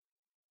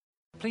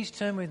please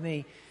turn with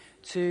me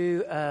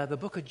to the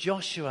book of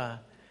Joshua,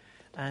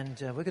 and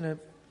we're going to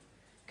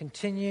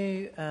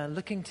continue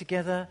looking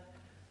together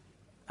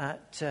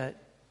at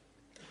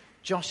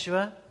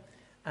Joshua,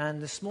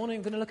 and this morning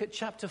we're going to look at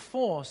chapter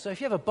 4. So if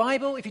you have a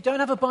Bible, if you don't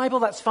have a Bible,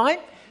 that's fine.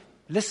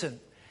 Listen,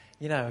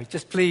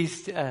 just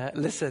please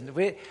listen.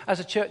 As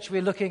a church,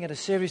 we're looking at a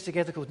series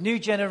together called New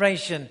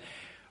Generation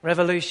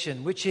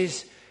Revolution, which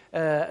is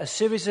a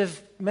series of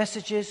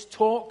messages,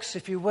 talks,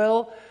 if you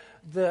will,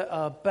 that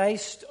are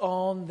based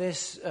on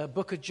this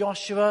book of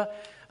Joshua,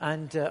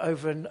 and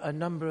over a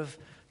number of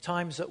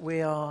times that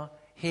we are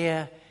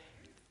here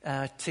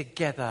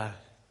together.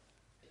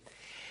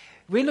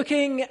 We're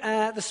looking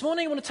this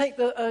morning. I want to take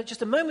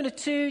just a moment or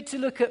two to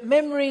look at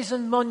memories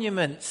and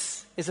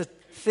monuments. Is a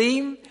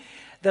theme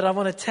that I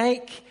want to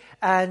take.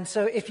 And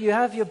so if you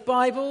have your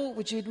Bible,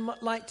 would you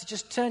like to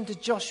just turn to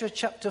Joshua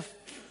chapter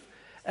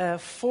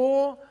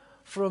 4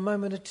 for a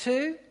moment or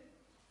two?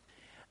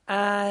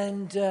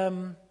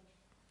 And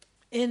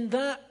in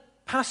that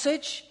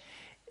passage,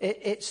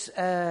 it's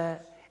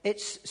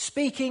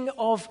speaking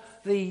of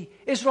the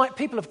Israelite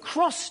people have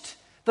crossed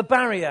the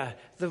barrier,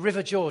 the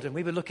River Jordan.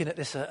 We were looking at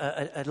this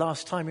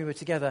last time we were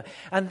together.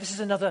 And this is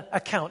another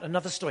account,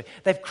 another story.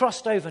 They've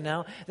crossed over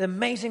now. The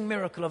amazing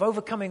miracle of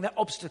overcoming that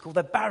obstacle,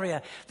 the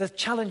barrier, the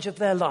challenge of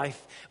their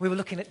life. We were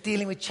looking at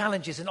dealing with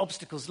challenges and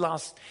obstacles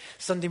last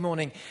Sunday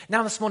morning.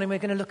 Now this morning we're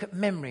going to look at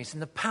memories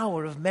and the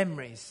power of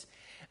memories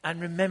and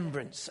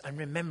remembrance and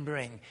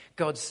remembering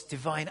God's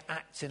divine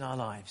acts in our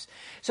lives.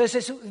 So it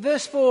says,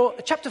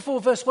 chapter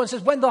 4, verse 1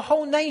 says, when the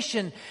whole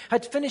nation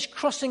had finished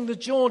crossing the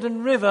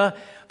Jordan River,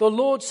 the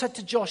Lord said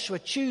to Joshua,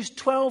 choose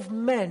 12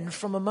 men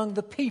from among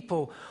the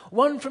people,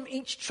 one from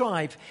each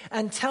tribe,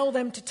 and tell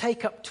them to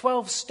take up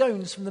 12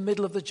 stones from the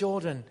middle of the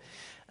Jordan.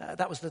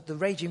 That was the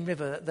raging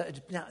river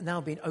that had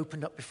now been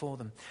opened up before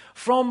them.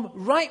 From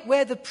right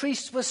where the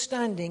priests were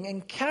standing,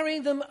 and carry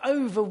them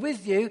over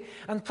with you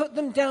and put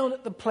them down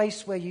at the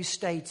place where you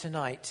stay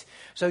tonight.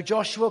 So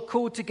Joshua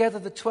called together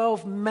the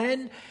 12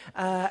 men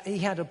he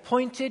had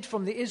appointed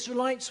from the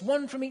Israelites,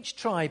 one from each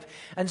tribe,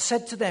 and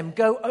said to them,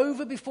 go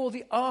over before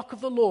the ark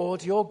of the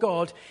Lord your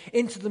God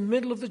into the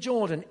middle of the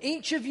Jordan.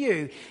 Each of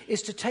you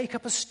is to take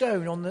up a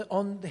stone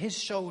on his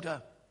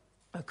shoulder,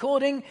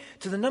 according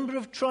to the number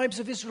of tribes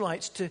of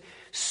Israelites, to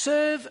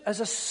serve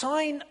as a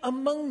sign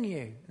among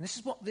you. And this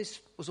is what this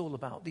was all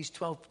about, these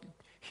 12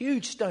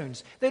 huge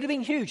stones. They'd have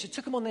been huge. They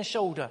took them on their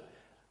shoulder.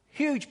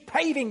 Huge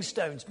paving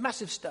stones,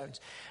 massive stones,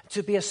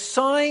 to be a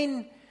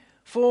sign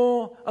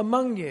for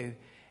among you.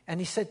 And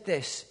he said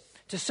this,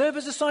 to serve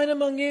as a sign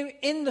among you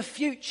in the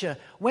future,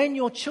 when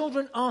your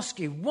children ask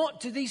you, what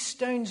do these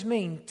stones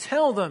mean?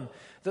 Tell them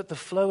that the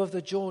flow of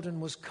the Jordan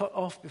was cut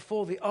off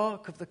before the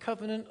ark of the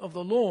covenant of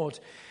the Lord.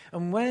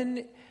 And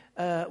when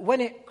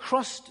it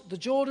crossed the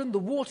Jordan, the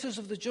waters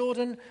of the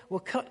Jordan were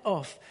cut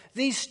off.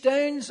 These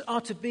stones are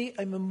to be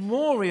a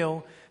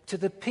memorial to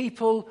the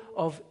people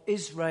of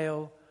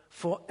Israel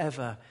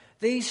forever.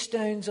 These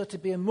stones are to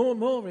be a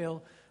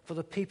memorial for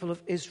the people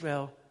of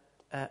Israel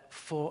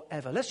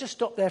forever. Let's just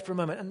stop there for a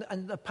moment.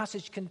 And the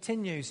passage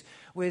continues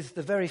with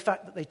the very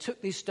fact that they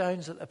took these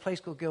stones at a place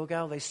called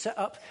Gilgal. They set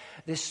up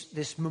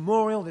this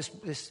memorial,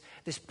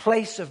 this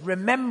place of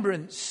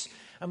remembrance.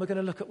 And we're going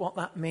to look at what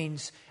that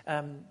means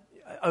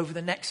over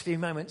the next few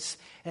moments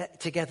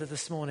together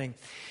this morning.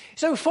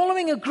 So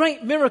following a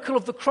great miracle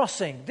of the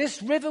crossing,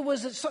 this river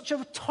was at such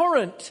a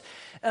torrent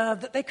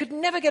that they could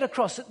never get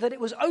across it, that it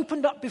was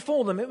opened up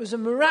before them. It was a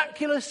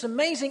miraculous,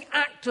 amazing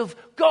act of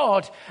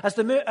God as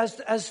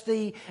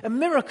a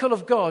miracle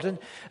of God. And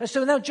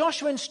so now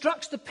Joshua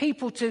instructs the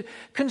people to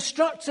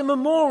construct a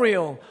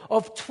memorial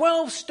of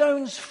 12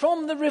 stones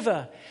from the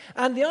river.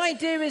 And the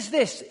idea is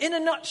this, in a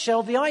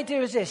nutshell, the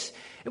idea is this.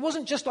 It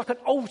wasn't just like an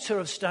altar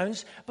of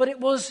stones, but it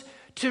was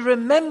to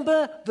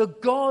remember the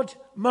God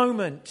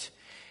moment.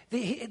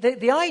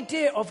 The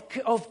idea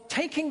of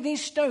taking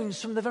these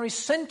stones from the very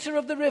center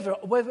of the river,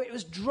 where it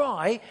was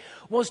dry,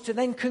 was to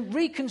then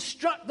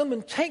reconstruct them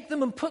and take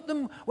them and put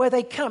them where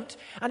they camped.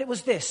 And it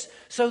was this,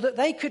 so that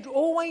they could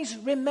always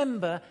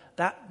remember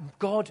that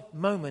God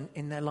moment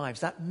in their lives,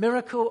 that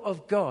miracle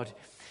of God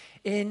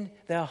in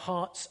their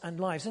hearts and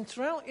lives. And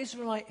throughout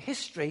Israelite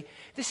history,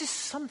 this is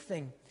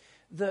something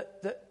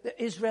that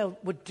Israel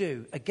would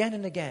do again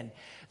and again.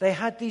 They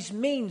had these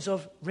means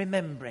of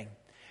remembering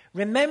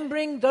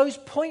those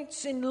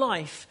points in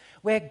life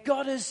where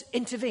God has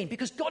intervened,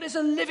 because God is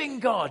a living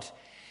God,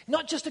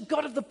 not just a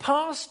God of the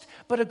past,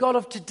 but a God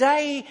of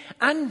today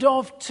and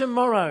of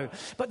tomorrow.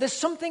 But there's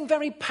something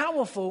very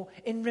powerful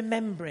in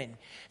remembering.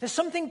 There's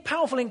something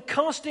powerful in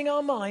casting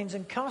our minds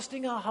and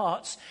casting our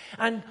hearts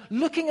and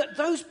looking at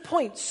those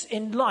points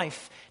in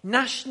life,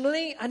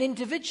 nationally and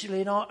individually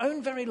in our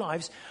own very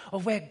lives,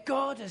 of where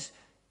God has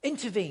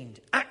intervened,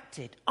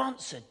 acted,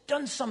 answered,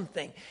 done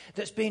something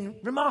that's been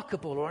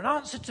remarkable, or an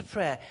answer to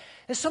prayer.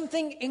 There's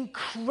something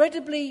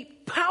incredibly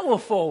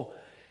powerful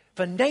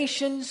for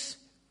nations,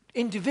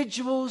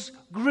 individuals,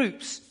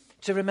 groups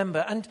to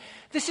remember. And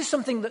this is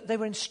something that they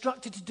were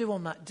instructed to do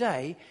on that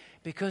day,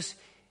 because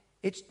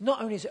it's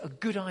not only is it a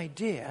good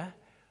idea,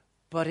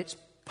 but it's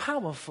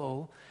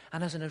powerful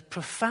and has a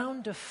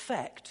profound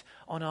effect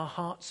on our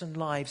hearts and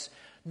lives,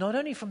 not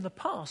only from the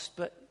past,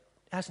 but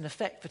has an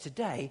effect for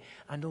today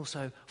and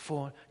also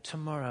for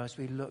tomorrow as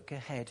we look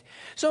ahead.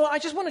 So I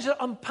just wanted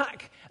to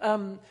unpack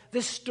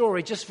this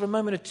story just for a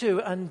moment or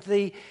two, and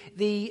the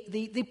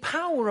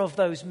power of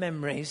those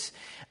memories,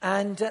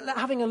 and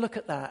having a look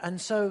at that.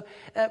 And so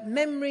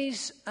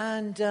memories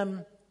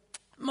and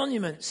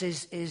monuments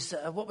is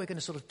what we're going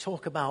to sort of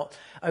talk about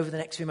over the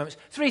next few moments.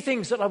 Three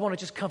things that I want to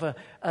just cover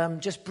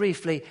just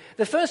briefly.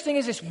 The first thing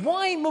is this: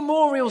 why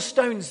memorial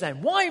stones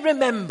then? Why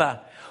remember?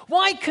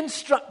 Why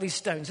construct these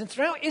stones? And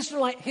throughout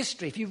Israelite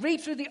history, if you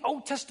read through the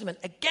Old Testament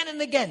again and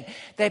again,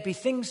 there'd be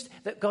things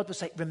that God would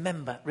say,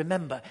 remember,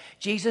 remember.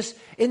 Jesus,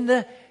 in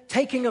the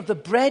taking of the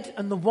bread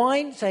and the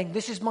wine, saying,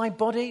 this is my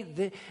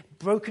body,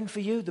 broken for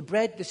you, the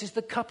bread, this is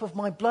the cup of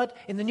my blood.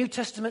 In the New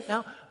Testament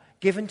now,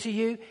 given to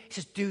you. He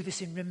says, do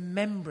this in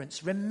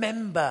remembrance.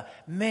 Remember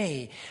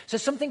me. So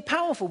something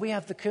powerful. We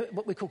have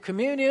what we call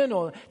communion,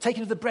 or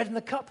taking of the bread and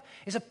the cup,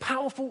 is a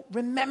powerful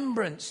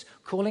remembrance,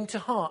 calling to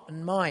heart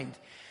and mind.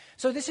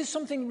 So this is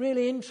something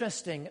really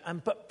interesting,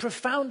 but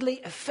profoundly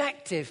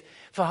effective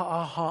for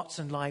our hearts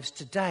and lives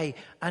today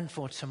and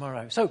for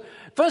tomorrow. So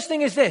first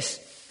thing is this.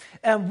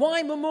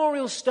 Why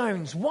memorial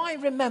stones? Why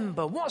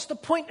remember? What's the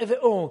point of it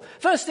all?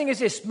 First thing is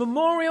this.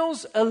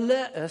 Memorials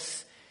alert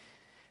us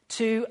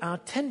to our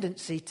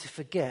tendency to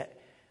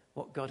forget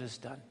what God has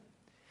done.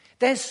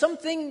 I'll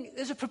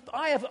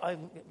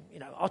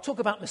talk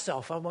about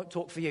myself, I won't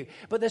talk for you,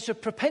 but there's a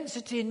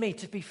propensity in me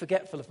to be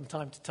forgetful from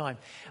time to time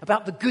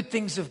about the good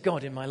things of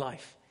God in my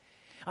life.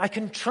 I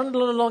can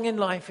trundle along in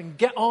life and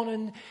get on,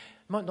 and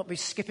might not be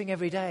skipping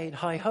every day, and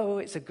hi-ho,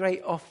 it's a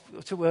great off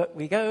to work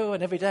we go,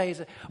 and every day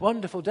is a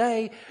wonderful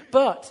day,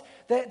 but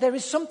there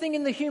is something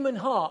in the human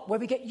heart where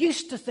we get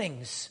used to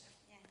things.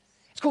 Yes.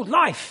 It's called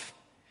life.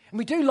 And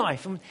we do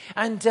life,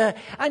 and dare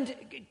I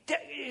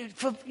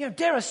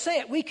say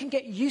it, we can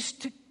get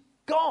used to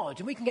God,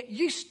 and we can get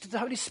used to the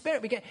Holy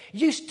Spirit. We get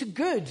used to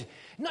good,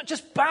 not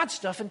just bad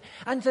stuff.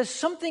 And there's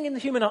something in the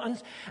human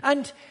heart,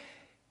 and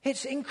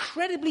it's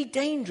incredibly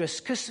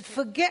dangerous, because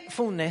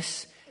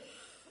forgetfulness,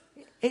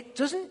 it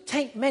doesn't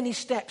take many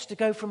steps to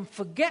go from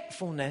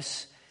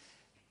forgetfulness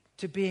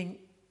to being,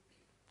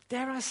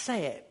 dare I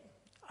say it,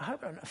 I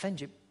hope I don't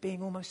offend you,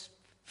 being almost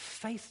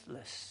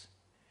faithless.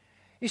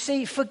 You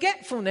see,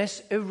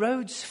 forgetfulness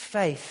erodes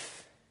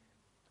faith.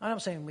 I'm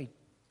not saying we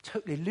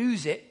totally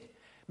lose it,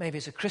 maybe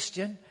as a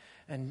Christian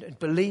and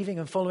believing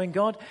and following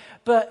God,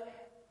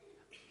 but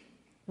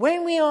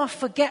when we are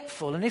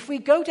forgetful, and if we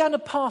go down a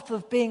path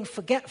of being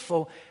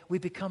forgetful, we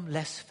become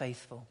less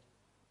faithful.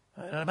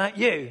 I don't know about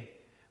you,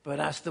 but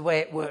that's the way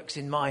it works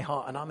in my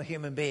heart, and I'm a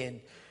human being.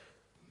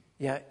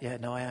 I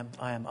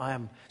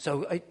am.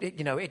 So,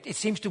 it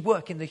seems to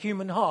work in the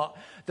human heart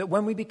that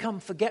when we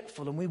become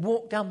forgetful and we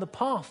walk down the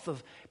path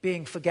of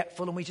being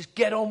forgetful and we just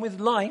get on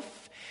with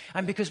life,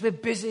 and because we're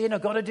busy and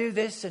I've got to do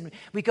this, and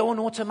we go on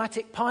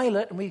automatic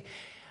pilot, and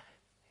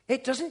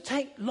it doesn't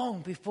take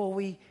long before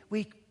we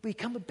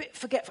become a bit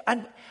forgetful.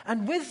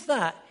 And with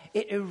that,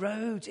 it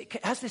erodes. It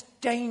has this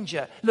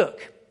danger.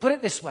 Look, put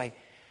it this way.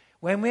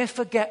 When we're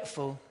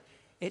forgetful,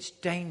 it's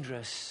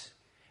dangerous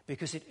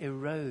because it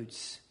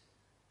erodes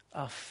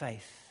our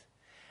faith,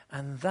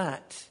 and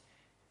that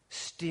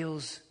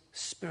steals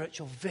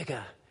spiritual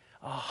vigor,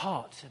 our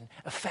heart, and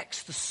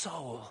affects the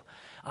soul,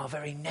 our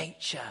very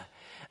nature.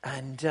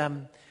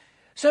 And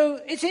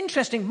so it's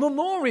interesting.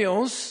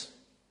 Memorials,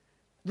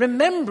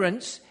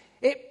 remembrance,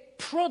 it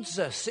prods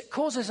us, it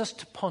causes us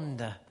to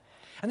ponder.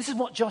 And this is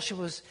what Joshua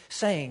was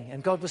saying,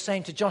 and God was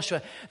saying to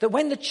Joshua, that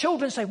when the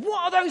children say,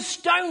 what are those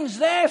stones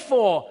there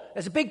for?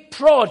 There's a big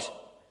prod.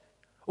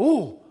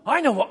 Oh,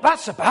 I know what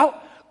that's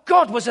about.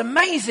 God was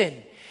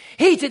amazing.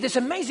 He did this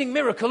amazing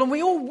miracle, and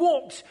we all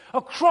walked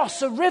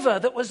across a river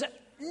that was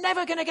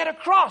never going to get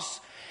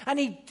across. And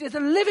he is a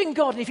living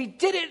God, and if he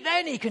did it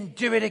then, he can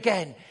do it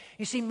again.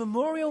 You see,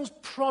 memorials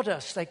prod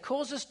us. They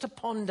cause us to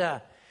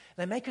ponder.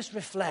 They make us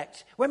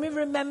reflect. When we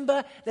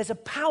remember, there's a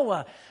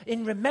power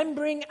in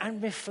remembering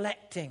and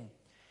reflecting.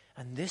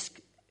 And this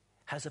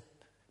has a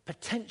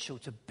potential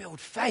to build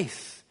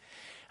faith.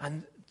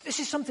 And this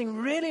is something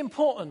really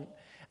important.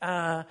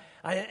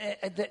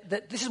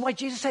 This is why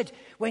Jesus said,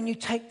 when you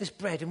take this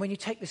bread and when you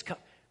take this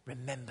cup,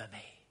 remember me.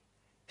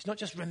 It's not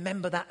just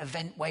remember that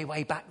event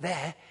way back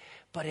there,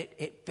 but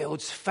it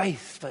builds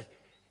faith for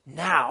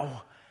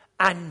now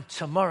and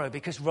tomorrow.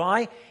 Because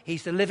why?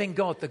 He's the living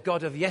God, the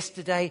God of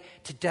yesterday,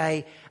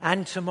 today,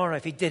 and tomorrow.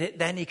 If he did it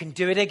then, he can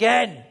do it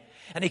again.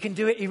 And he can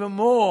do it even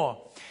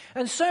more.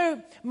 And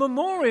so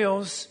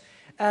memorials,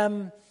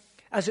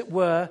 as it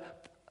were,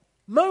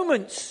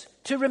 moments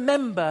to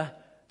remember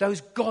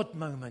those God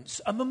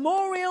moments. A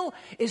memorial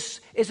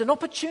is an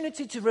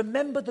opportunity to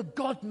remember the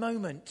God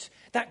moment,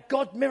 that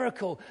God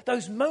miracle,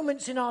 those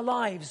moments in our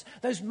lives,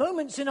 those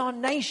moments in our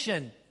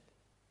nation.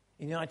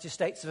 In the United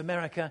States of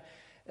America,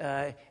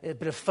 a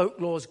bit of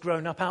folklore's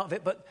grown up out of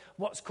it, but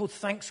what's called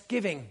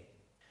Thanksgiving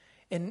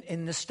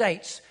in the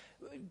States.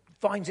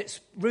 finds its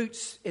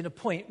roots in a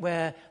point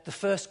where the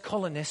first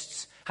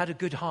colonists had a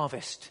good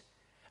harvest.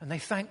 And they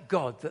thank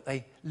God that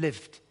they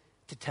lived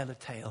to tell a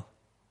tale.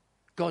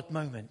 God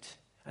moment.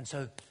 And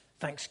so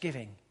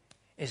Thanksgiving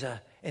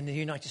in the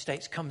United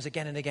States comes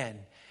again and again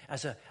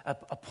as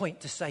a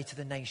point to say to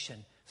the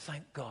nation,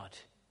 thank God,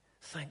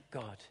 thank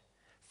God,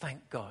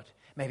 thank God.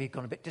 Maybe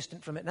gone a bit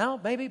distant from it now,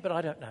 maybe, but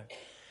I don't know.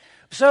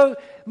 So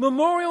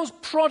memorials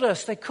prod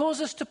us, they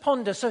cause us to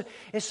ponder. So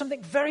it's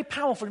something very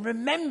powerful in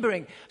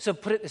remembering. So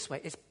put it this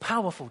way, it's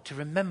powerful to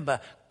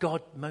remember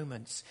God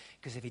moments,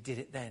 because if he did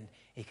it then,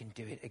 he can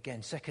do it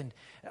again. Second,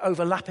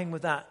 overlapping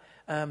with that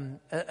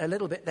a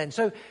little bit then.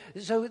 So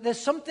there's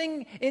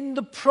something in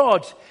the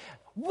prod.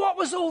 What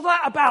was all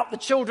that about, the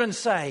children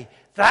say?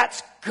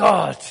 That's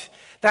God.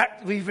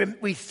 That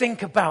we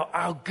think about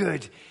how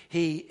good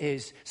he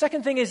is.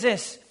 Second thing is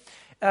this.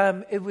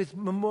 With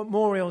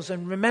memorials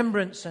and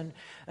remembrance and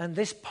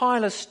this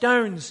pile of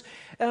stones.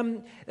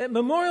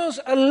 Memorials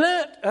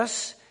alert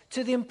us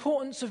to the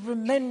importance of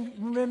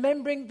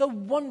remembering the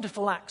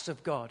wonderful acts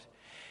of God.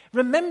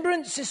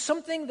 Remembrance is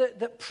something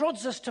that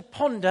prods us to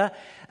ponder,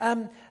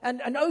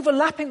 and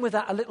overlapping with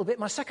that a little bit,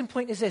 my second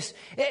point is this.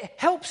 It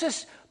helps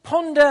us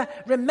ponder,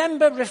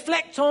 remember,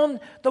 reflect on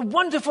the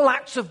wonderful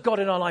acts of God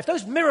in our life,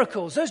 those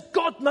miracles, those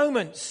God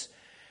moments.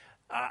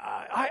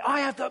 I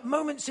have the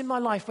moments in my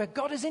life where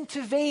God has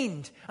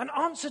intervened and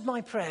answered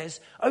my prayers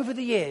over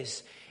the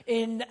years.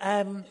 In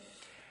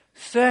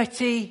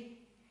 30,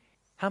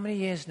 how many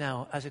years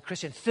now as a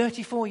Christian?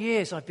 34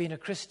 years I've been a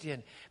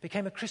Christian.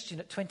 Became a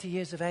Christian at 20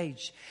 years of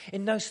age.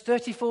 In those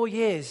 34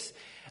 years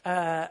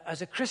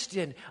as a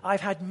Christian, I've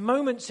had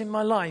moments in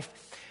my life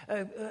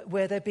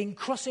where there have been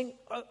crossing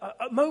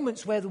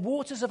moments where the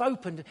waters have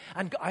opened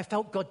and I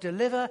felt God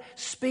deliver,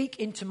 speak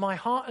into my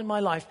heart and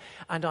my life,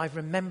 and I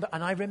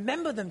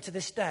remember them to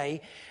this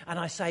day, and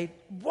I say,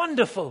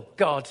 wonderful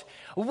God,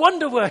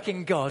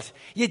 wonder-working God,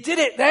 you did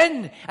it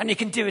then and you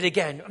can do it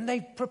again. And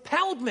they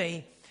propelled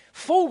me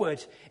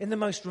forward in the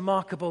most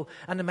remarkable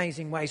and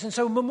amazing ways. And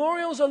so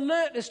memorials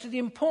alert us to the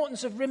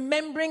importance of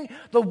remembering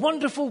the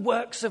wonderful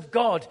works of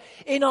God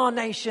in our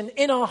nation,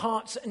 in our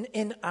hearts, and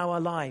in our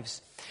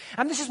lives.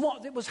 And this is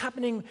what was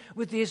happening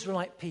with the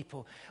Israelite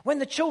people. When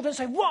the children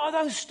say, what are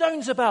those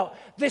stones about?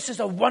 This is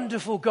a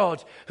wonderful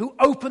God who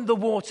opened the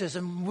waters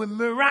and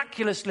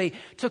miraculously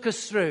took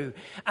us through.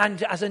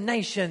 And as a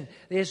nation,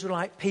 the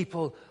Israelite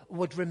people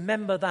would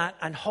remember that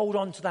and hold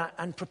on to that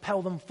and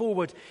propel them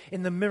forward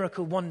in the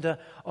miracle wonder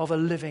of a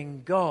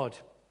living God.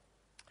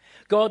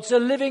 God's a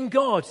living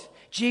God.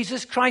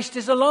 Jesus Christ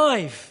is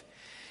alive.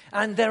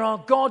 And there are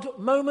God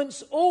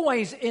moments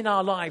always in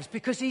our lives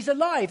because he's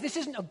alive. This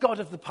isn't a God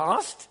of the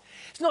past.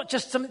 It's not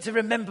just something to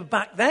remember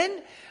back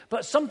then,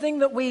 but something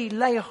that we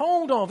lay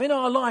hold of in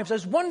our lives.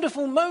 Those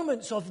wonderful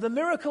moments of the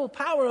miracle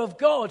power of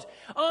God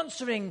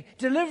answering,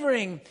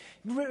 delivering,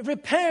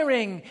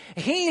 repairing,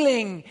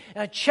 healing,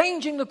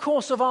 changing the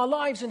course of our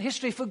lives and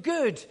history for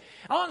good.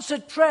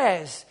 Answered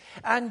prayers.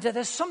 And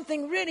there's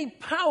something really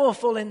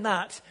powerful in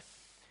that.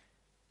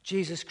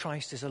 Jesus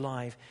Christ is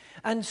alive.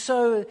 And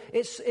so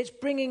it's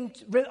bringing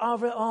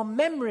our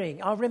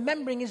memory. Our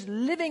remembering is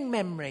living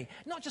memory.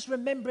 Not just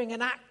remembering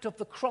an act of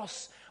the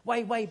cross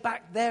way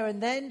back there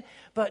and then,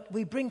 but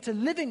we bring to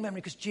living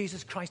memory because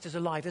Jesus Christ is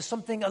alive. There's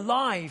something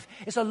alive.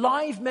 It's a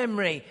live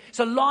memory. It's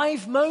a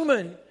live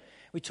moment.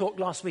 We talked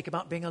last week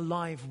about being a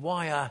live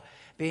wire,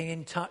 being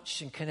in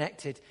touch and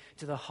connected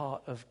to the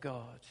heart of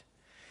God.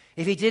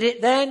 If he did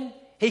it then,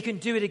 he can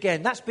do it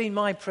again. That's been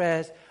my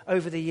prayers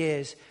over the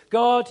years.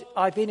 God,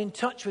 I've been in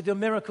touch with your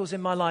miracles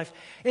in my life.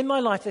 In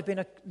my life, there have been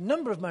a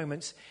number of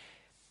moments.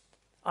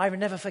 I will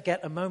never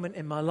forget a moment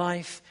in my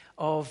life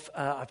of,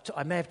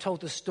 I may have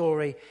told the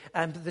story,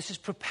 and this has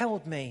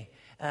propelled me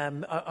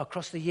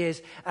across the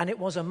years. And it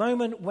was a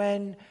moment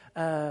when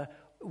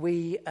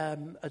we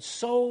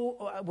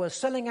were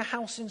selling a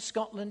house in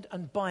Scotland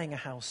and buying a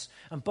house.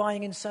 And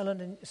buying and selling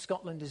in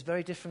Scotland is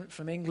very different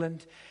from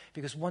England,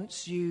 because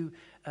once you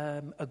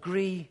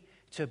agree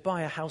to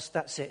buy a house,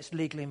 that's it. It's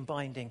legally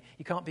binding.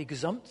 You can't be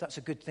gazumped. That's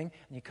a good thing.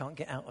 And you can't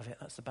get out of it.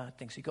 That's the bad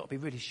thing. So you've got to be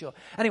really sure.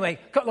 Anyway,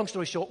 cut long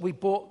story short, we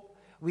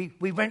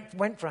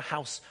went for a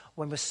house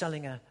when we're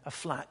selling a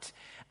flat.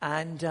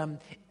 And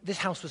this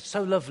house was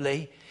so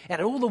lovely. It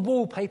had all the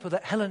wallpaper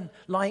that Helen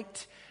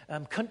liked,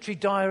 Country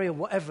Diary or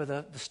whatever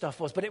the stuff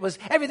was. But it was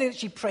everything that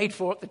she prayed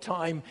for at the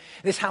time.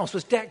 This house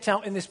was decked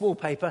out in this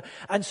wallpaper.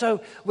 And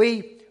so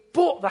we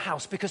bought the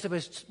house because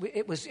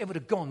it would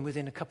have gone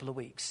within a couple of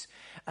weeks.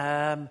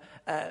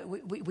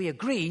 We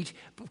agreed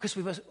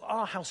because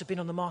our house had been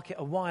on the market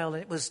a while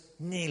and it was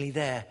nearly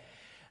there.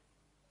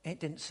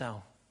 It didn't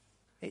sell.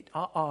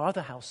 Our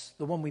other house,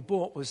 the one we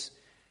bought, was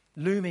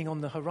looming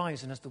on the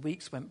horizon as the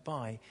weeks went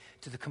by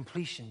to the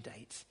completion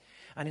date.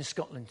 And in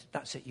Scotland,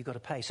 that's it, you've got to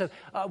pay. So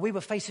we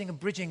were facing a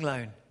bridging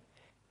loan,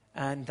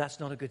 and that's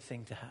not a good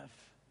thing to have,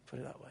 put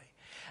it that way.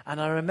 And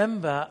I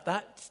remember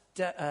that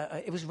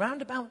it was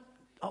round about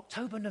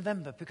October,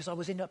 November, because I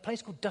was in a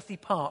place called Duthie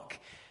Park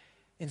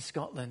in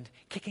Scotland,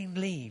 kicking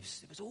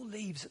leaves. It was all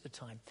leaves at the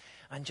time,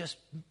 and just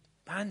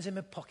hands in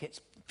my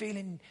pockets,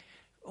 feeling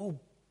all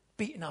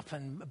beaten up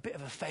and a bit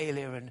of a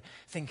failure and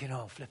thinking,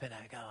 oh, flipping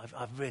out,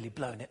 I've really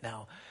blown it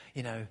now.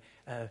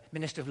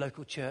 Minister of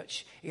local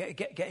church,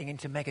 getting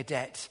into mega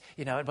debt,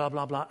 blah,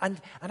 blah, blah.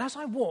 And as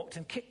I walked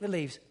and kicked the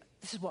leaves,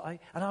 this is what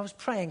I was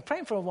praying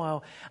for a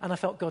while, and I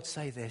felt God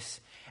say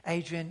this,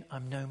 Adrian,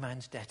 I'm no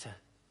man's debtor.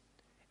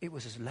 It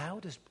was as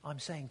loud as I'm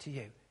saying to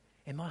you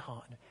in my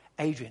heart,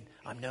 Adrian,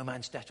 I'm no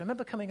man's debtor. I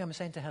remember coming home and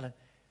saying to Helen,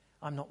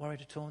 I'm not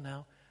worried at all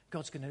now.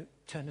 God's going to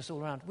turn this all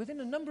around.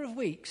 Within a number of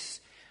weeks,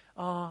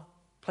 our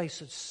place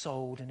had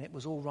sold and it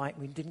was all right.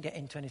 We didn't get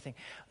into anything.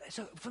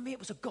 So for me, it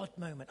was a God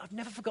moment. I've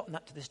never forgotten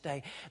that to this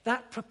day.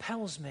 That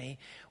propels me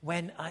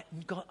when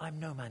I'm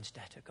no man's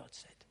debtor, God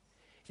said.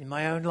 In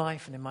my own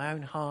life and in my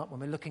own heart, when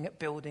we're looking at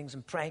buildings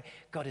and praying,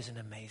 God is an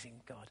amazing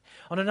God.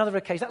 On another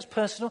occasion, that's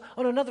personal.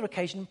 On another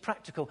occasion,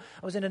 practical.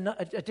 I was in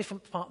a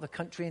different part of the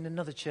country in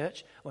another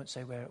church. I won't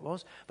say where it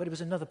was, but it was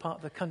another part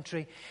of the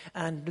country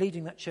and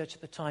leading that church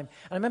at the time.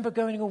 And I remember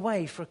going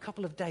away for a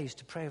couple of days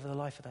to pray over the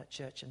life of that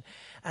church.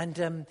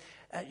 And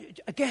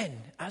again,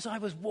 as I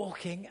was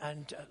walking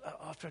and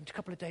after a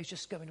couple of days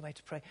just going away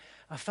to pray,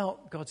 I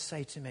felt God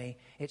say to me,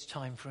 it's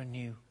time for a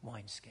new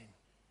wineskin.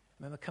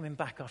 I remember coming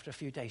back after a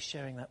few days,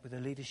 sharing that with the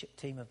leadership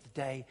team of the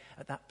day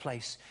at that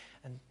place,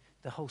 and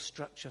the whole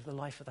structure of the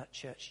life of that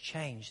church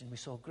changed, and we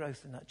saw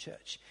growth in that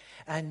church.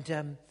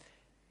 And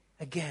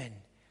again,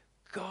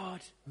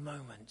 God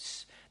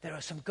moments. There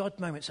are some God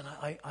moments, and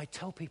I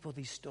tell people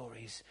these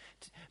stories,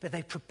 but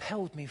they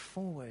propelled me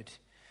forward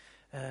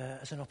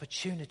as an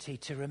opportunity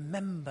to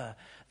remember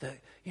that,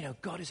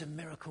 God is a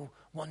miracle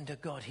wonder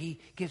God. He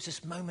gives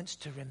us moments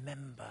to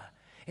remember.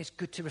 It's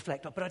good to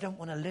reflect, but I don't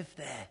want to live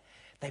there.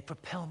 They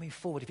propel me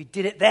forward. If he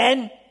did it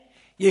then,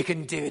 you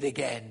can do it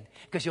again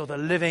because you're the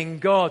living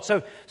God.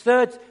 So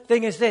third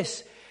thing is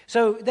this.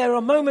 So there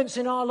are moments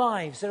in our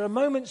lives. There are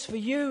moments for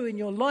you in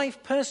your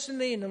life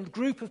personally, in a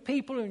group of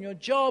people, in your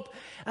job.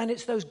 And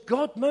it's those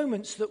God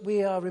moments that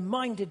we are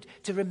reminded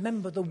to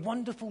remember the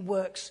wonderful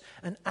works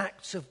and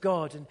acts of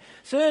God. And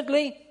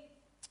thirdly,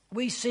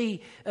 we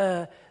see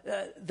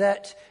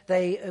that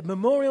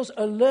memorials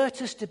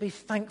alert us to be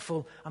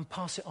thankful and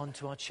pass it on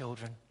to our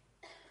children.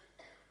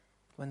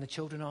 When the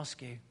children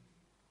ask you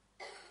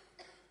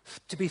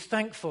to be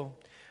thankful.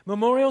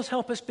 Memorials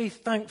help us be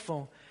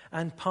thankful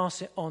and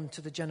pass it on to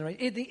the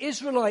generation. The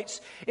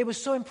Israelites, it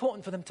was so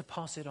important for them to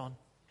pass it on.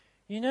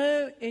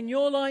 In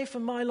your life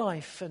and my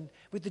life, and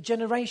with the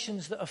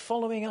generations that are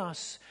following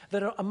us,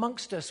 that are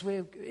amongst us,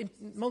 we're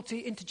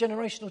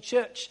multi-intergenerational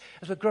church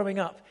as we're growing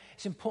up,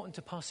 it's important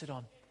to pass it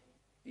on.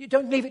 You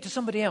don't leave it to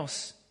somebody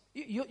else.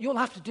 You'll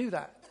have to do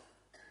that.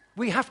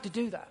 We have to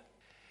do that,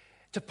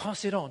 to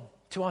pass it on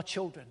to our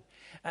children.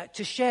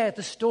 To share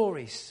the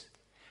stories,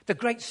 the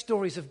great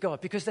stories of God,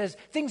 because there's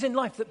things in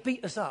life that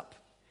beat us up.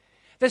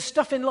 There's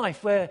stuff in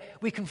life where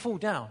we can fall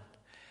down,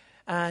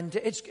 and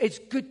it's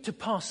good to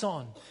pass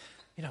on.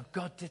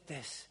 God did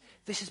this.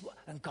 This is what,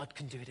 and God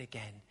can do it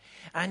again.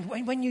 And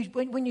when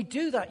you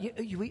do that,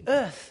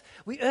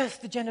 we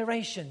earth the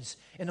generations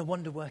in a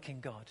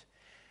wonder-working God.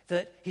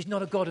 That He's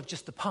not a God of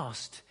just the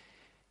past.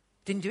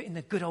 Didn't do it in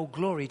the good old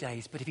glory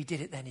days, but if He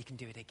did it then, He can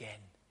do it again.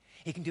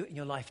 He can do it in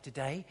your life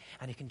today,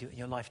 and He can do it in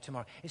your life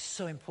tomorrow. It's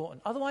so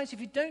important. Otherwise,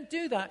 if you don't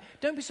do that,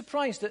 don't be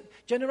surprised that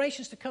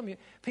generations to come,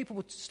 people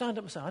will stand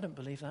up and say, I don't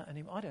believe that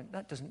anymore.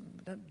 That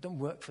doesn't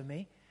work for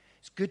me.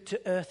 It's good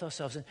to earth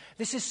ourselves. And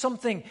this is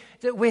something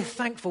that we're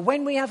thankful.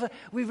 When we have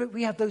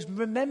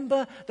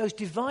remember those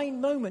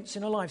divine moments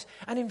in our lives,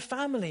 and in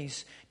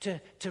families, to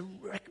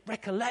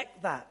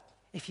recollect that,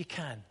 if you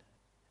can.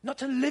 Not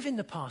to live in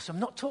the past.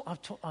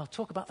 I'll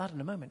talk about that in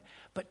a moment.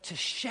 But to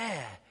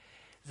share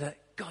that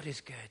God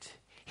is good.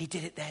 He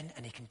did it then,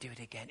 and He can do it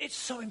again. It's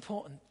so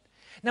important.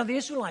 Now, the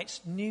Israelites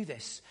knew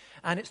this,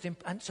 and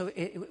so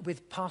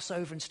with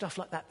Passover and stuff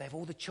like that, they have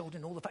all the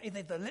children,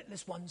 they're the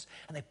littlest ones,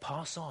 and they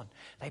pass on.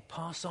 They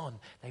pass on.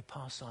 They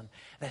pass on.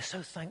 They're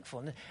so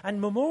thankful. And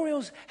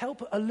memorials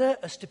help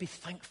alert us to be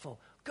thankful.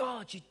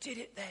 God, you did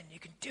it then. You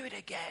can do it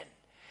again.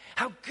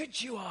 How good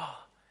you are.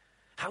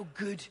 How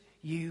good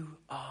you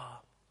are.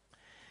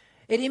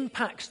 It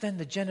impacts then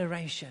the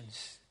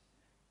generations.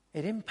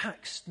 It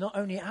impacts not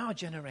only our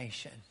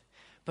generation,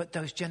 but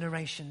those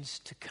generations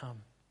to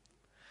come.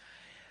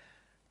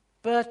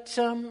 But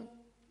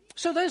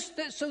so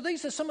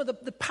these are some of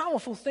the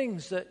powerful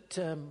things that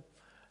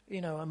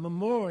a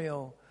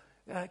memorial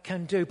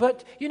can do.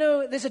 But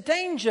there's a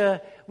danger.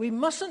 We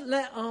mustn't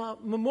let our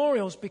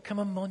memorials become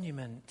a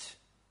monument.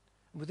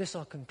 With this,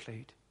 I'll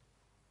conclude.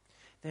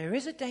 There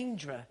is a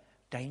danger,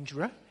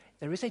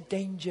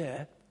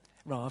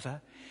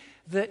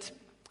 that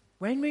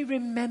when we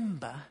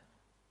remember,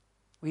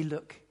 we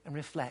look and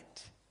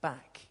reflect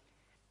back.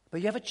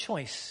 But you have a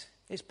choice.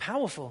 It's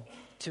powerful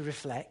to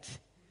reflect,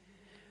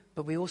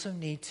 but we also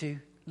need to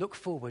look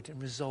forward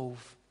and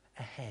resolve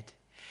ahead.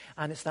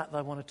 And it's that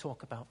I want to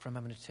talk about for a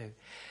moment or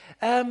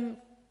two.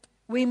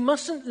 We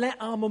mustn't let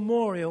our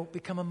memorial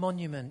become a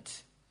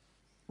monument.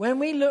 When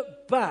we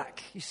look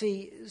back, you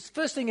see, the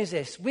first thing is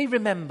this: we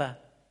remember.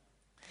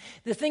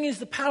 The thing is,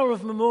 the power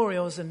of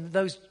memorials and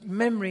those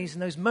memories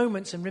and those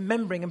moments and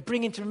remembering and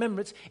bringing to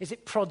remembrance is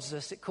it prods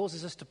us, it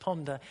causes us to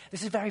ponder.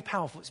 This is very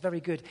powerful, it's very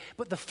good.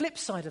 But the flip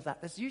side of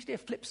that, there's usually a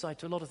flip side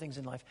to a lot of things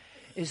in life,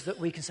 is that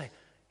we can say,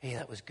 hey,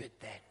 that was good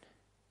then.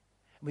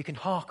 And we can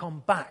hark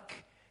on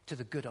back to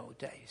the good old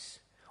days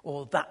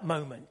or that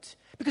moment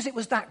because it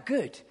was that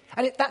good.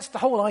 And that's the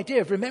whole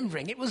idea of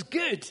remembering. It was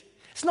good.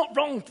 It's not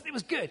wrong, it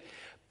was good.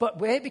 But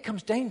where it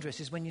becomes dangerous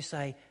is when you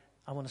say,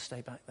 I want to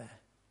stay back there.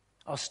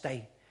 I'll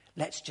stay.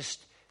 Let's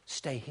just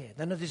stay here.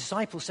 Then the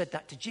disciples said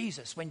that to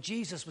Jesus. When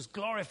Jesus was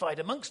glorified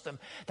amongst them,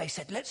 they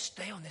said, let's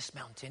stay on this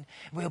mountain.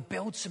 We'll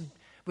build some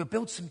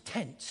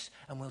tents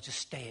and we'll just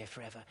stay here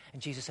forever.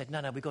 And Jesus said,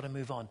 no, we've got to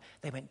move on.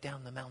 They went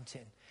down the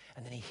mountain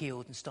and then he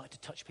healed and started to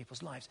touch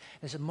people's lives.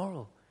 There's a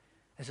moral,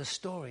 there's a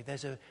story,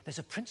 there's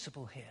a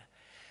principle here.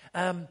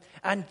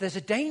 And there's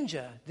a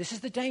danger. This is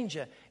the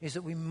danger, is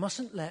that we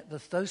mustn't let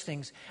those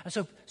things. And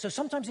so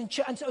sometimes in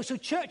so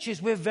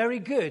churches, we're very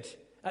good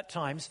at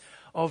times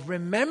of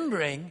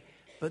remembering,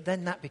 but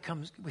then that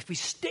becomes, if we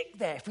stick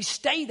there, if we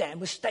stay there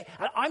and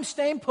I'm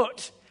staying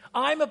put.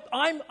 I'm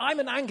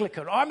an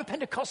Anglican, or I'm a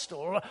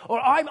Pentecostal, or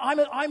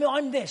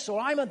I'm this, or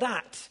I'm a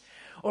that,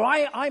 or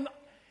I'm.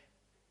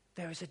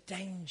 There is a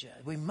danger.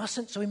 We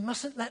mustn't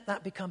let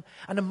that become.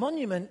 And a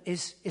monument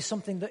is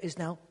something that is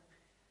now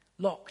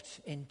locked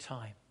in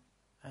time,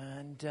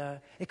 and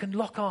it can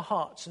lock our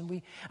hearts.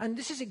 And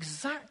this is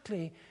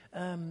exactly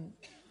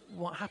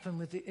what happened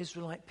with the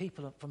Israelite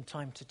people from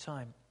time to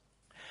time.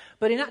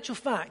 But in actual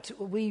fact,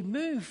 we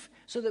move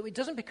so that it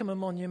doesn't become a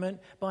monument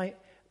by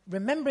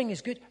remembering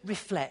is good.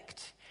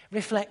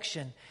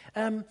 Reflection.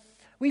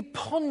 We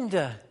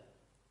ponder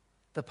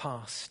the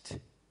past.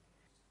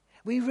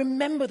 We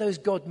remember those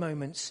God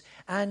moments,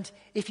 and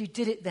if you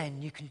did it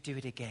then, you can do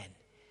it again.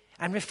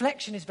 And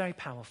reflection is very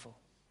powerful.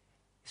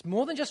 It's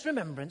more than just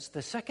remembrance.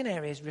 The second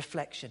area is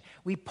reflection.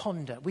 We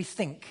ponder, we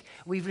think,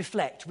 we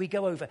reflect, we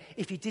go over.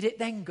 If you did it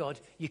then, God,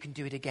 you can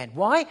do it again.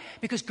 Why?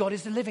 Because God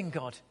is the living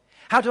God.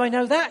 How do I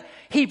know that?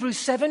 Hebrews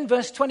 7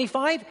 verse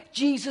 25,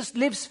 Jesus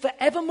lives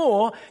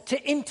forevermore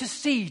to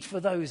intercede for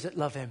those that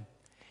love him.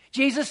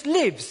 Jesus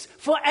lives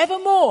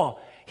forevermore.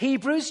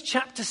 Hebrews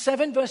chapter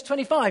 7 verse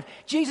 25.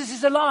 Jesus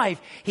is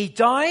alive. He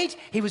died,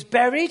 he was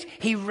buried,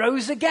 he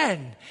rose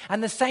again.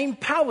 And the same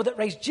power that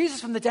raised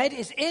Jesus from the dead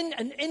is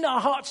in our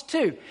hearts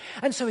too.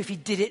 And so if he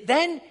did it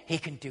then, he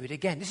can do it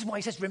again. This is why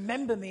he says,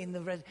 remember me in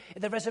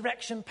the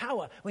resurrection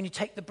power. When you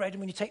take the bread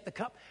and when you take the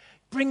cup,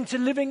 bring to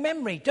living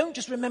memory. Don't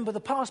just remember the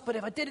past, but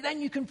if I did it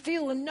then, you can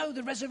feel and know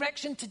the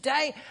resurrection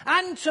today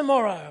and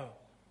tomorrow.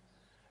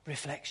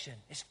 Reflection.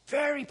 It's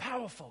very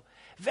powerful.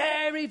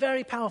 Very,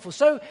 very powerful.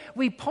 So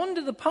we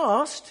ponder the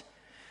past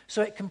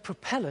so it can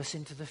propel us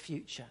into the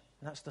future.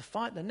 And that's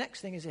the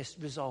next thing is this,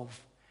 resolve.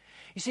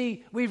 You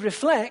see, we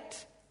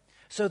reflect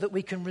so that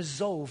we can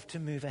resolve to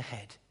move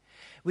ahead.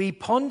 We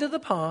ponder the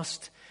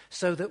past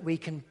so that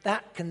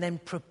that can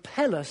then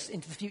propel us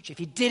into the future. If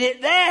you did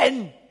it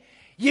then,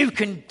 you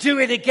can do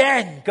it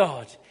again,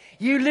 God.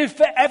 You live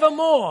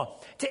forevermore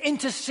to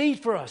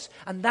intercede for us.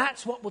 And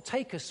that's what will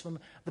take us from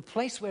the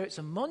place where it's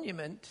a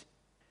monument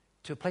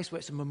to a place where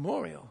it's a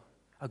memorial,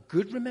 a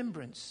good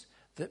remembrance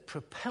that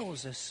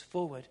propels us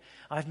forward.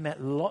 I've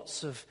met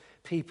lots of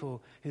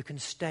people who can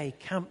stay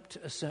camped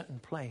at a certain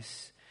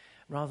place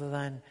rather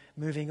than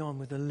moving on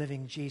with the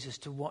living Jesus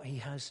to what he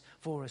has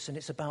for us. And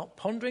it's about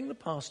pondering the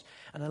past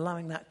and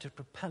allowing that to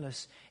propel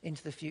us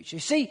into the future. You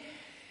see,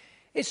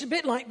 it's a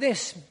bit like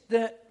this,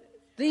 that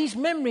these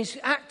memories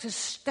act as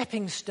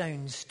stepping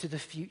stones to the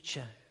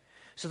future,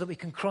 so that we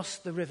can cross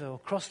the river or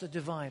cross the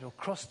divide or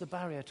cross the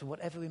barrier to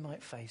whatever we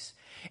might face.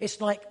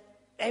 It's like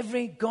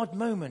every God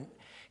moment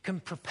can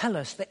propel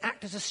us. They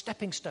act as a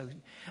stepping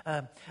stone,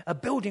 a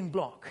building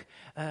block,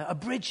 a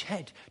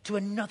bridgehead to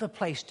another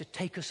place to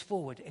take us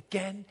forward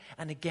again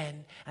and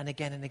again and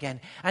again and again.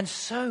 And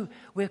so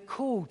we're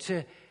called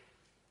to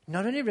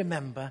not only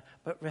remember,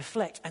 but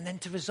reflect and then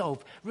to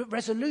resolve.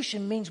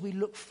 Resolution means we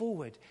look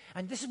forward.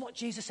 And this is what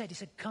Jesus said. He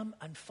said, come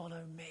and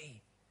follow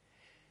me.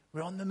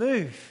 We're on the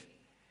move.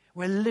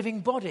 We're a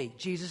living body.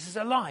 Jesus is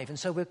alive. And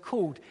so we're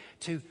called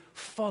to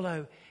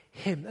follow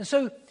him. And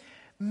so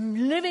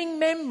living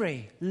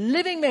memory,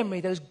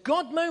 those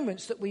God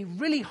moments that we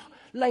really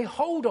lay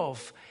hold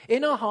of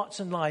in our hearts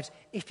and lives,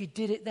 if you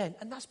did it then.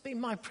 And that's been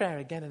my prayer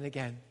again and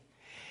again.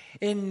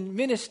 In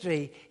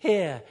ministry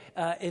here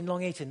in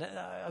Long Eaton,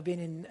 I've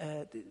been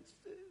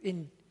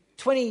in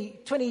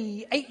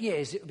 28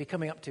 years it will be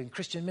coming up to in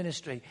Christian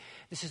ministry.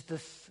 This is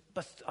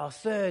our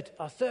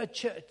third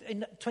church.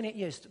 In 28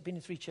 years, I've been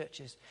in 3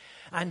 churches.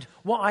 And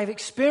what I've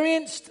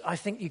experienced, I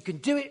think you can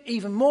do it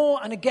even more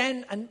and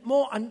again and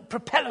more and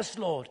propel us,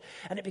 Lord.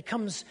 And it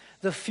becomes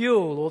the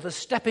fuel or the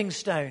stepping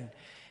stone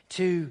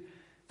to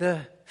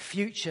the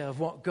future of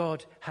what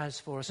God has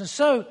for us. And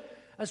so,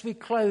 as we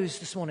close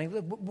this morning,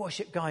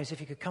 worship guys,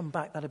 if you could come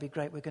back, that'd be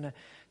great. We're going to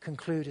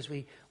conclude as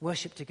we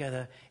worship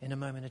together in a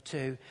moment or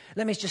two.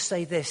 Let me just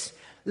say this.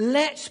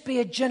 Let's be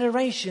a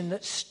generation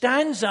that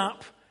stands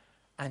up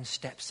and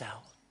steps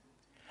out.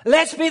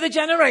 Let's be the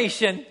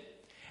generation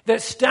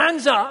that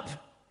stands up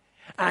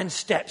and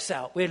steps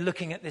out. We're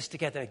looking at this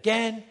together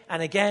again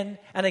and again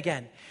and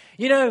again.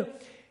 You know,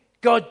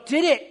 God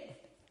did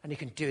it, and he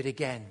can do it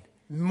again.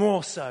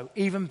 More so,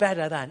 even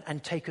better than,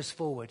 and take us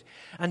forward.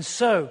 And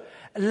so,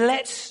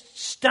 let's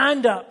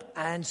stand up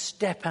and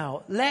step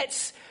out.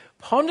 Let's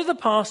ponder the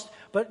past,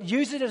 but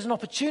use it as an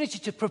opportunity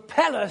to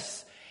propel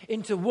us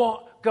into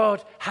what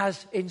God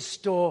has in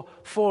store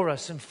for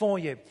us and for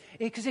you.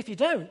 Because if you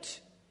don't,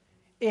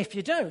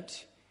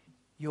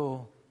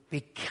 you'll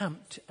be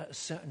camped at a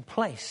certain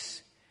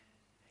place.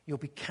 You'll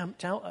be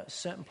camped out at a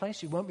certain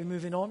place. You won't be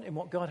moving on in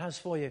what God has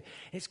for you.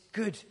 It's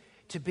good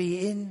to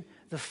be in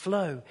the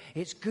flow.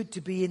 It's good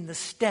to be in the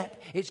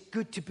step. It's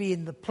good to be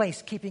in the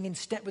place, keeping in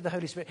step with the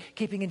Holy Spirit,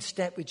 keeping in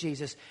step with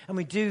Jesus. And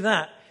we do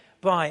that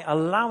by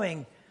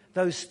allowing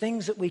those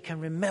things that we can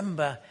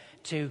remember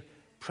to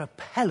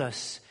propel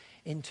us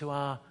into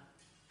our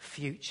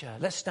future.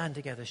 Let's stand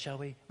together, shall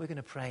we? We're going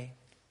to pray.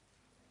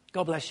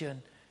 God bless you.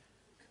 And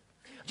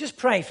just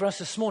pray for us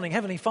this morning.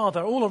 Heavenly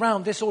Father, all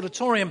around this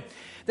auditorium,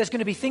 there's going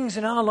to be things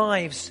in our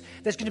lives.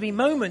 There's going to be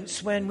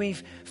moments when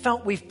we've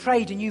felt we've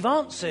prayed and you've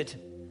answered.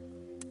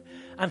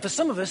 And for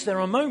some of us,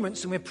 there are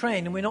moments when we're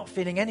praying and we're not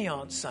feeling any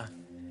answer.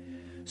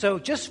 So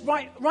just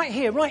right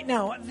here, right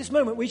now, at this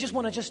moment, we just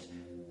want to just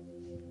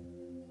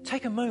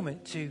take a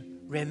moment to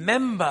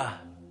remember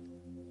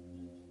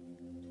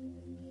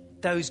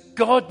those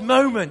God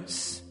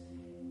moments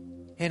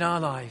in our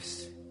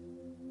lives.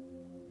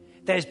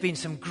 There's been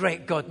some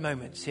great God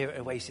moments here at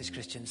Oasis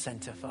Christian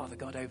Centre, Father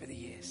God, over the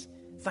years.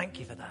 Thank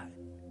you for that.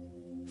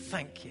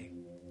 Thank you.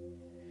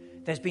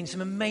 There's been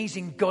some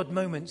amazing God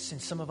moments in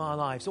some of our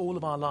lives, all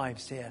of our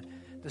lives here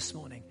this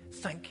morning.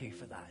 Thank you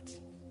for that.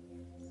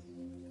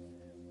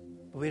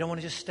 But we don't want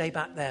to just stay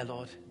back there,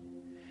 Lord.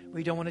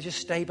 We don't want to just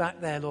stay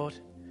back there, Lord.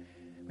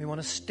 We want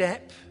to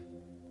step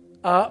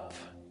up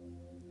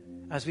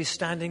as we're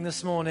standing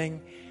this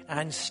morning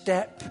and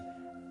step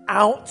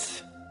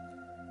out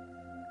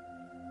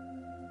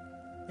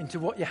into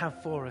what you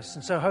have for us.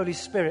 And so, Holy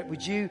Spirit,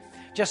 would you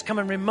just come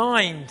and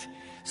remind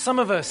some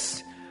of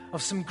us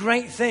of some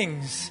great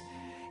things.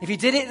 If you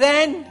did it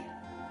then,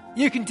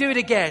 you can do it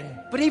again.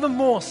 But even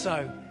more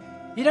so,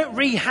 you don't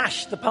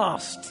rehash the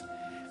past.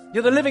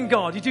 You're the living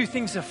God. You do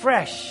things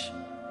afresh.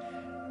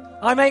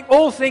 I make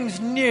all things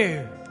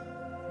new.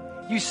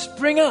 You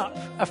spring up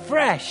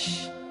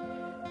afresh.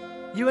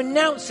 You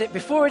announce it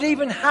before it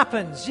even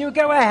happens. You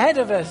go ahead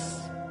of us.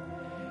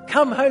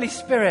 Come, Holy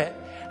Spirit,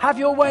 have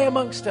your way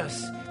amongst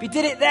us. If you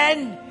did it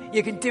then,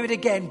 you can do it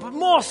again. But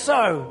more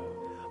so.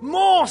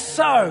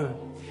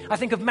 I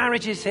think of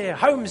marriages here,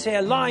 homes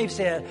here, lives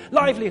here,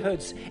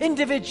 livelihoods,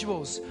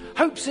 individuals,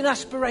 hopes and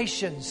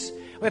aspirations,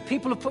 where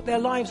people have put their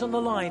lives on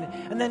the line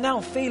and they're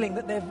now feeling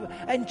that they're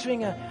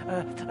entering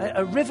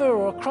a river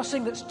or a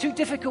crossing that's too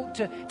difficult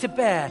to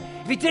bear.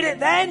 If you did it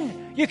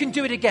then, you can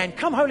do it again.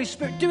 Come, Holy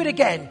Spirit, do it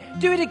again.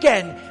 Do it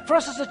again. For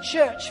us as a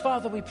church,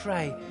 Father, we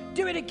pray,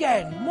 do it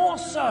again, more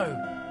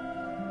so.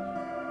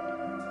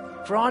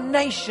 For our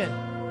nation,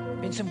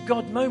 in some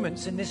God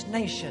moments in this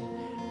nation,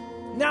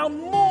 now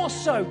more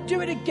so,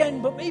 do it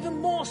again, but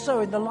even more so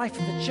in the life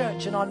of the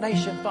church and our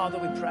nation, Father,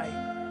 we pray.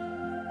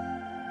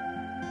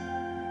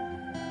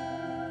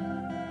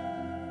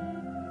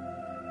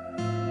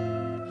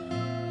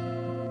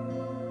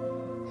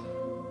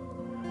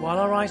 While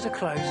our eyes are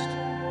closed,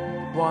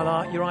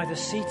 while you're either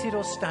seated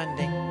or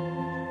standing,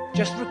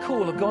 just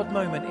recall a God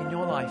moment in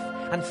your life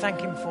and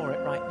thank Him for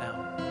it right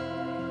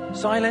now.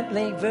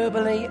 Silently,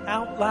 verbally,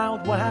 out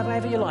loud,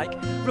 whatever you like.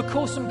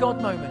 Recall some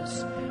God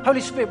moments.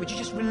 Holy Spirit, would you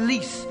just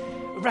release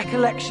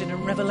recollection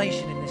and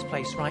revelation in this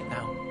place right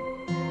now?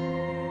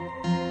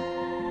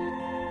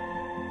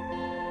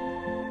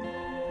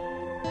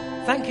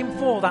 Thank Him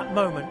for that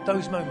moment,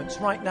 those moments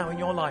right now in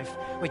your life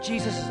where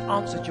Jesus has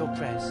answered your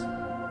prayers.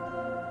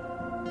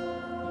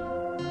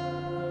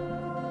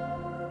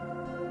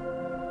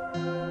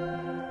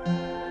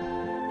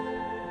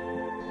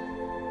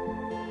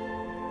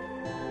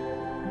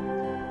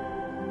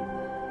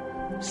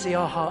 See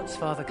our hearts,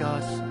 Father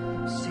God.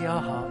 See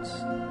our hearts.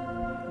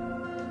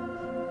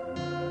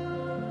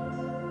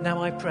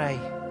 Now I pray,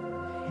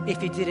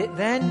 if you did it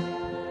then,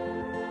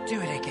 do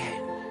it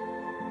again.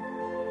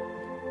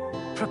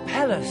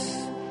 Propel us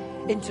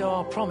into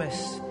our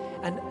promise.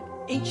 And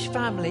each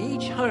family,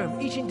 each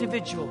home, each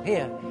individual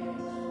here.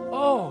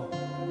 Oh,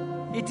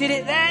 you did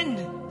it then.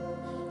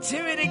 Do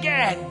it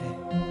again.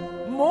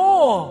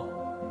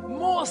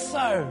 More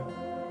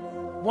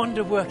so.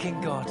 Wonder-working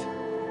God.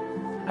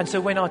 And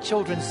so when our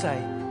children say,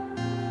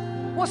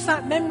 what's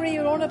that memory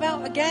you're on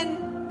about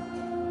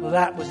again? Well,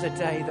 that was the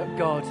day that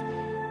God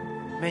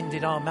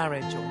mended our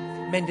marriage,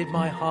 or mended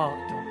my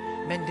heart,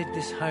 or mended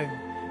this home,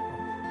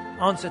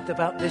 or answered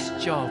about this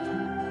job.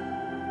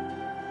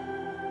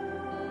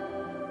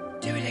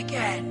 Do it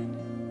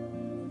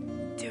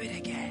again. Do it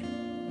again.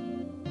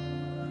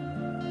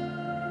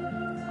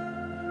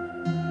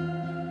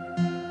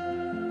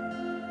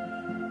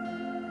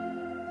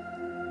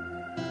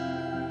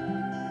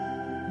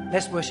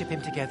 Let's worship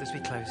Him together as we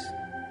close.